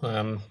possible.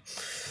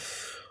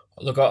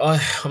 Look,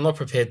 I'm not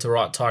prepared to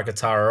write Tiger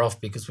Tara off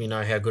because we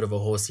know how good of a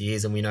horse he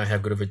is and we know how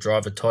good of a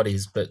driver Todd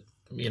is. But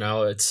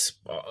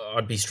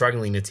I'd be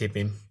struggling to tip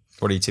him.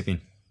 What are you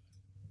tipping?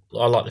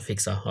 I like the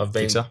Fixer. I've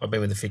been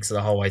with the Fixer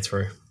the whole way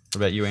through. What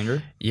about you, Andrew?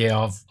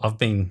 Yeah, I've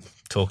been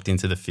talked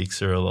into the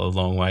Fixer a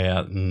long way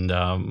out, and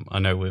I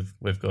know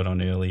we've got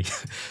on early,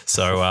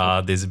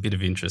 so there's a bit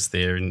of interest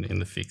there in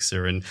the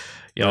Fixer, and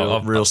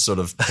real sort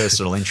of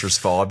personal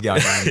interest vibe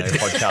going on in the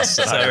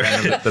podcast today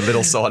around the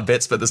little side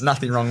bets, but there's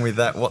nothing wrong with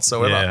that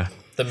whatsoever. Yeah.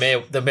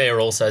 The mayor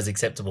also is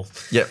acceptable.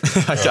 Yep.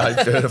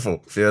 Okay,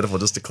 beautiful.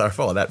 Just to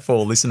clarify that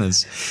for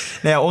listeners.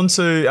 Now, on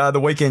to the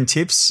weekend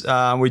tips.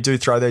 We do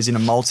throw those in a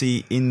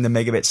multi in the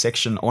Megabet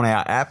section on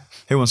our app.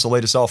 Who wants to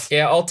lead us off?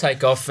 Yeah, I'll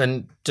take off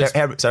and just...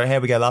 So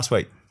how'd we go last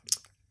week?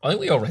 I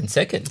think we all ran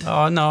second.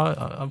 Oh, no,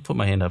 I'll put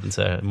my hand up and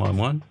say mine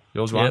won.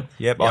 Yours won?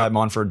 Yep. I had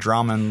mine for a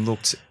drum and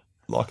looked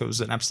like it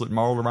was an absolute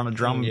moral to run a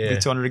drum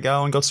with 200 to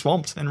go and got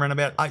swamped and ran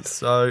about 8th.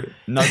 So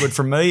no good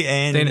from me.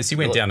 And Dennis, you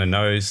went down a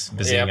nose,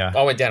 Bazinga.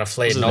 I went down a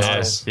flared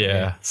nostril.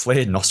 Yeah.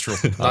 flared nostril.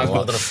 No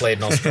more than a flared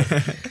nostril.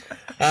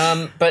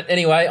 But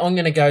anyway, I'm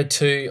going to go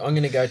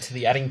to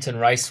the Addington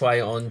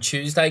Raceway on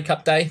Tuesday,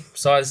 Cup Day,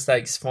 size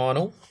stakes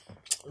final.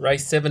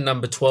 Race 7,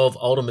 number 12,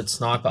 Ultimate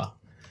Sniper.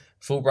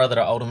 Full brother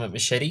to Ultimate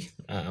Machete.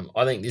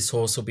 I think this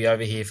horse will be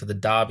over here for the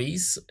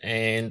derbies,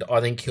 and I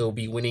think he'll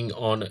be winning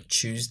on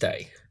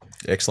Tuesday.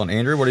 Excellent.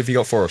 Andrew, what have you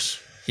got for us?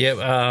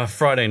 Yeah,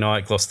 Friday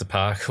night, Gloucester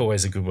Park,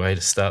 always a good way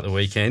to start the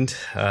weekend.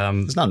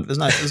 There's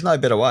no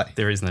better way.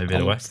 There is no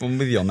better way. I'm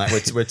with you on that.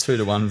 We're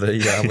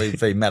 2-1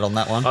 v Matt on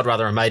that one. I'd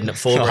rather have Maiden at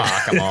 4.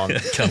 Come on.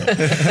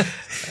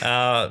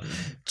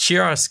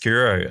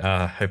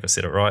 Chiaroscuro, hope I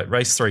said it right.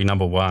 Race 3,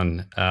 number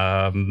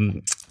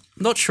 1.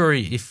 Not sure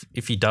if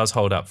he does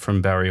hold up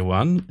from barrier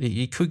 1.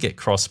 He could get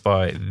crossed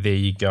by There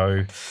You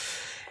Go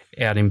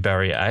out in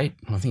barrier 8,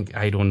 I think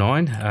 8 or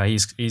 9.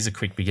 He's a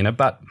quick beginner,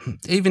 but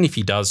even if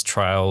he does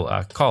trail,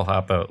 Kyle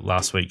Harper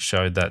last week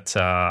showed that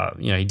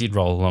he did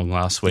roll along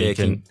last week.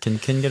 Yeah,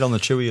 can get on the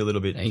chewy a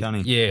little bit,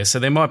 can't he? Yeah, so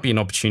there might be an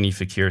opportunity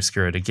for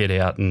Chiaroscuro to get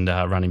out and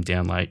run him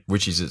down late.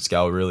 Which is its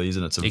goal, really,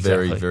 isn't it? It's a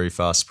very, very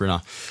fast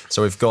sprinter.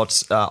 So we've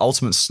got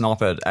Ultimate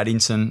Sniper at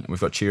Addington.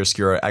 We've got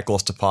Chiaroscuro at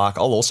Gloucester Park.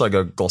 I'll also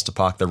go Gloucester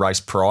Park the race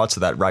prior to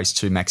that, race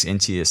 2, Max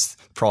Entius.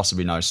 Price will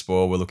be no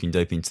spoil. We're looking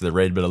deep into the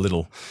red, but a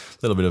little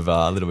bit of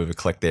a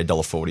collect there,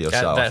 $1.40 or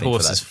so. That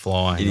horse is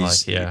flying.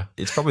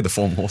 It's probably the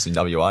form horse in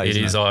WA. It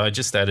is. I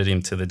just added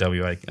him to the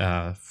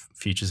WA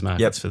futures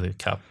markets for the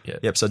Cup.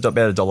 Yep. So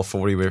about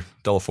 $1.40. We're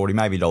 $1.40,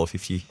 maybe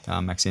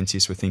 $1.50. Max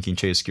Entius. We're thinking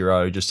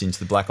Chiaroscuro just into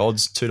the black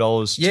odds, $2,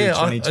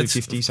 $2.20,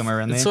 $2.50, somewhere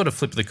around there. Sort of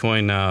flip the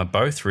coin,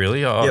 both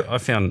really. I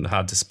found it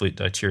hard to split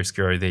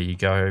Chiaroscuro. There you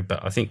go.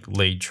 But I think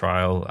lead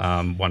trail,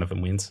 one of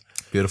them wins.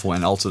 Beautiful.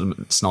 And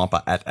Ultimate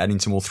Sniper at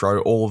Addington will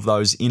throw all of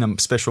those in a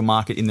special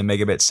market in the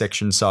Megabet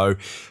section. So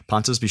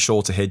punters, be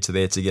sure to head to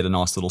there to get a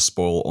nice little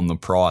spoil on the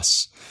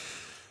price.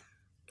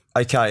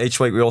 Okay, each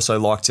week we also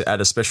like to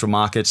add a special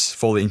market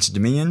for the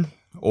Inter-Dominion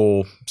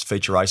or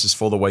feature races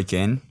for the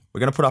weekend. We're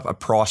going to put up a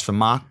price for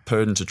Mark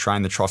Purdon to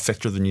train the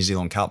trifecta of the New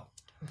Zealand Cup.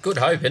 Good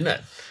hope, isn't it?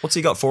 What's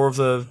he got? 4 of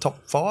the top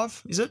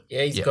 5, is it?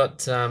 Yeah, he's got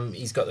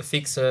the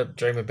Fixer,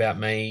 Dream About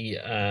Me,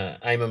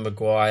 Eamon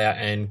Maguire,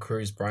 and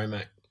Cruz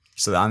Bromack.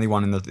 So the only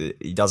one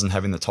he doesn't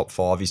have in the top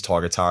 5 is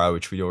Tiger Taro,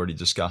 which we already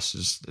discussed.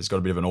 Has got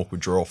a bit of an awkward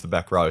draw off the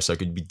back row, so it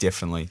could be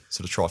definitely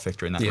sort of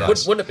trifecta in that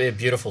race. Wouldn't it be a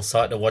beautiful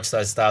sight to watch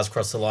those stars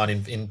cross the line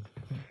in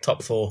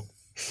top 4?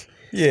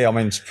 Yeah, I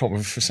mean, it's probably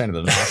percent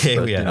of the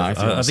night.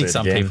 I think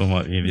some people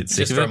might be a bit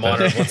sick Just a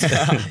reminder of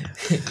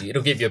what's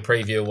it'll give you a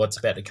preview of what's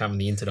about to come in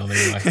the Interdom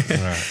anyway.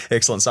 Right.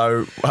 Excellent.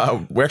 So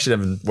we actually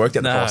haven't worked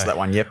out the price of that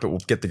one yet, but we'll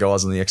get the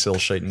guys on the Excel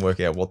sheet and work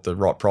out what the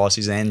right price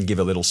is and give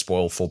a little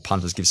spoil for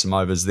punters, give some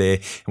overs there.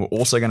 And we're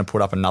also going to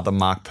put up another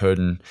Mark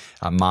Purdon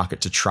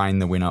market to train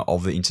the winner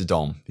of the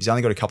Interdom. He's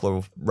only got a couple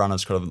of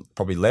runners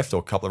probably left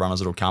or a couple of runners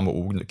that'll come, but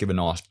we'll give a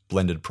nice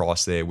blended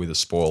price there with a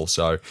spoil.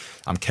 So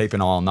keep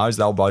an eye on those.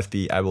 They'll both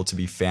be able to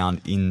be found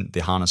in the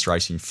Harness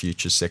Racing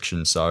Futures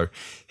section, so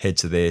head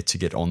to there to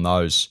get on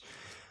those.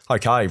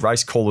 Okay,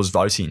 race callers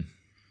voting.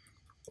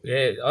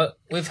 Yeah,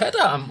 we've had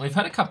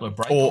a couple of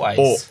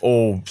breakaways.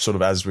 Or sort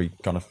of as we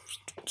kind of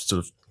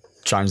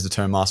changed the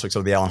term last week, sort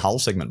of the Alan Hull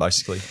segment,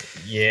 basically.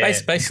 Yeah,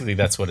 basically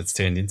that's what it's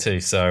turned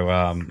into. So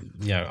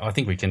I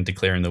think we can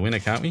declare him the winner,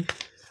 can't we?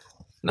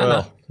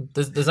 No.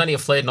 There's only a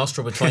flared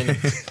nostril between them.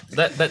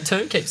 That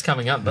term keeps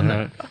coming up, doesn't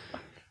it?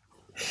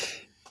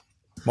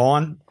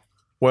 Mine.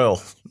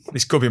 Well,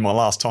 this could be my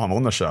last time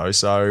on the show,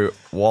 so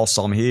whilst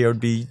I'm here, it'd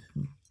be,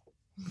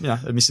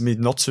 amiss of me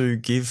not to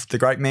give the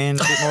great man a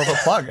bit more of a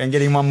plug and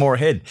get him one more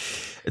ahead.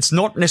 It's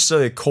not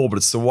necessarily a call, but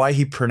it's the way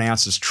he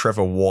pronounces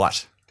Trevor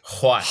White.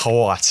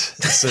 White.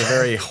 It's a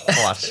very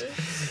white.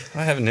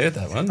 I haven't heard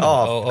that one.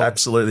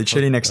 Absolutely.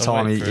 Tune in next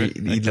time.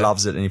 He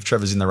loves it. And if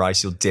Trevor's in the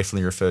race, he'll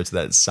definitely refer to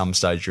that at some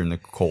stage during the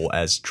call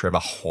as Trevor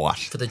White.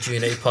 For the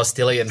Junee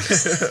Postilion.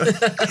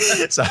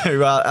 So,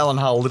 Alan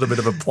Hull, a little bit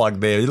of a plug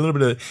there. A little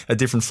bit of a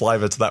different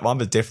flavour to that one,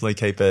 but definitely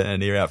keep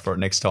an ear out for it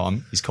next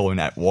time. He's calling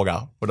at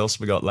Wagga. What else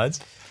have we got, lads?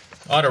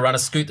 I had to run a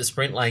scoot the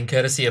sprint lane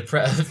courtesy of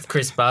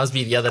Chris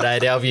Barsby the other day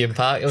at Albion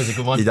Park. It was a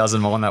good one. He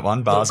doesn't mind that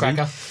one, Barsby.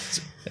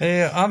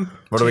 Yeah,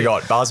 what do we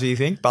got? Barsby, you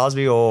think?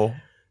 Barsby or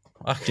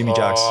Jimmy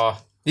Jakes?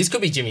 This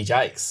could be Jimmy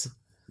Jakes.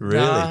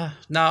 Really?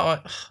 No,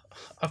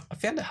 I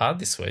found it hard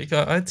this week.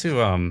 I had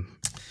to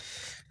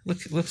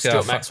look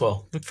Stuart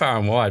Maxwell. Look far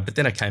and wide, but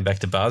then I came back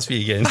to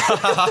Barsby again.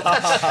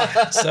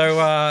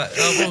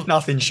 So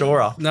nothing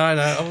surer. No.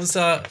 I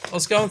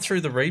was going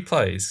through the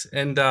replays,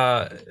 and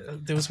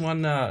there was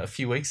one a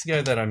few weeks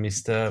ago that I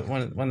missed.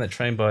 One that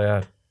trained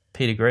by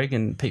Peter Gregg,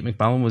 and Pete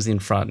McMullen was in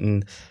front,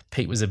 and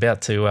Pete was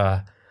about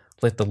to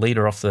let the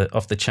leader off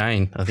the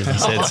chain, I think he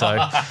said. So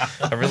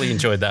I really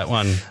enjoyed that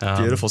one.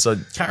 Beautiful. So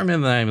can't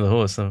remember the name of the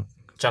horse. So.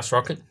 Just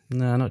Rocket?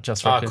 No, not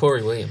Just Rocket.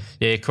 Corey William.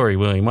 Yeah, Corey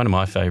William, one of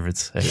my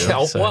favourites.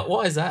 Yeah,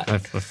 why is that? I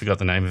forgot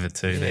the name of it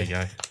too. Yeah. There you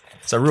go.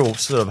 It's a real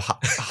sort of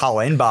Hull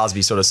and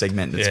Barsby sort of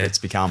segment it's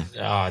become.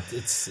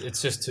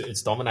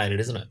 It's dominated,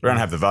 isn't it? We don't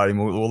have the voting.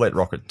 We'll let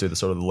Rocket do the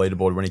sort of the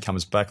leaderboard when he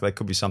comes back. They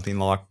could be something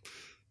like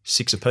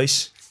 6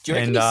 apiece. Do you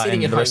reckon he's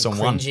sitting at home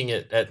cringing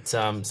at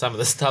some of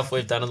the stuff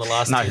we've done in the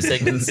last 2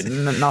 segments?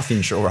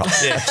 Nothing sure.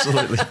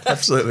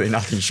 Absolutely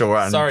nothing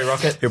sure. Sorry,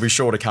 Rocket. He'll be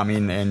sure to come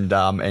in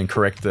and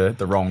correct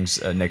the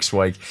wrongs next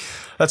week.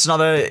 That's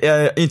another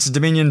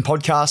Inter-Dominion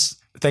podcast.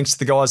 Thanks to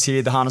the guys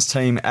here, the Harness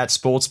team at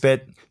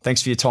Sportsbet.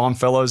 Thanks for your time,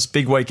 fellas.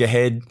 Big week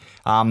ahead.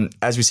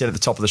 As we said at the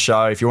top of the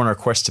show, if you want to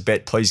request a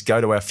bet, please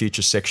go to our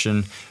future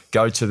section.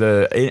 Go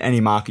to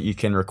any market you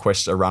can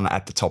request a runner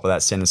at the top of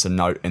that. Send us a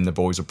note and the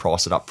boys will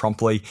price it up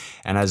promptly.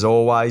 And as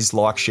always,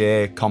 like,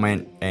 share,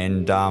 comment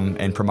and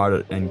promote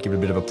it and give it a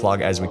bit of a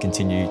plug as we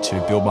continue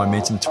to build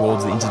momentum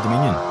towards the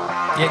Inter-Dominion.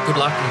 Yeah, good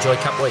luck. Enjoy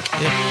Cup Week.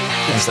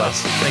 Yeah. Thanks,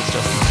 lads. Thanks,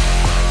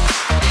 Justin.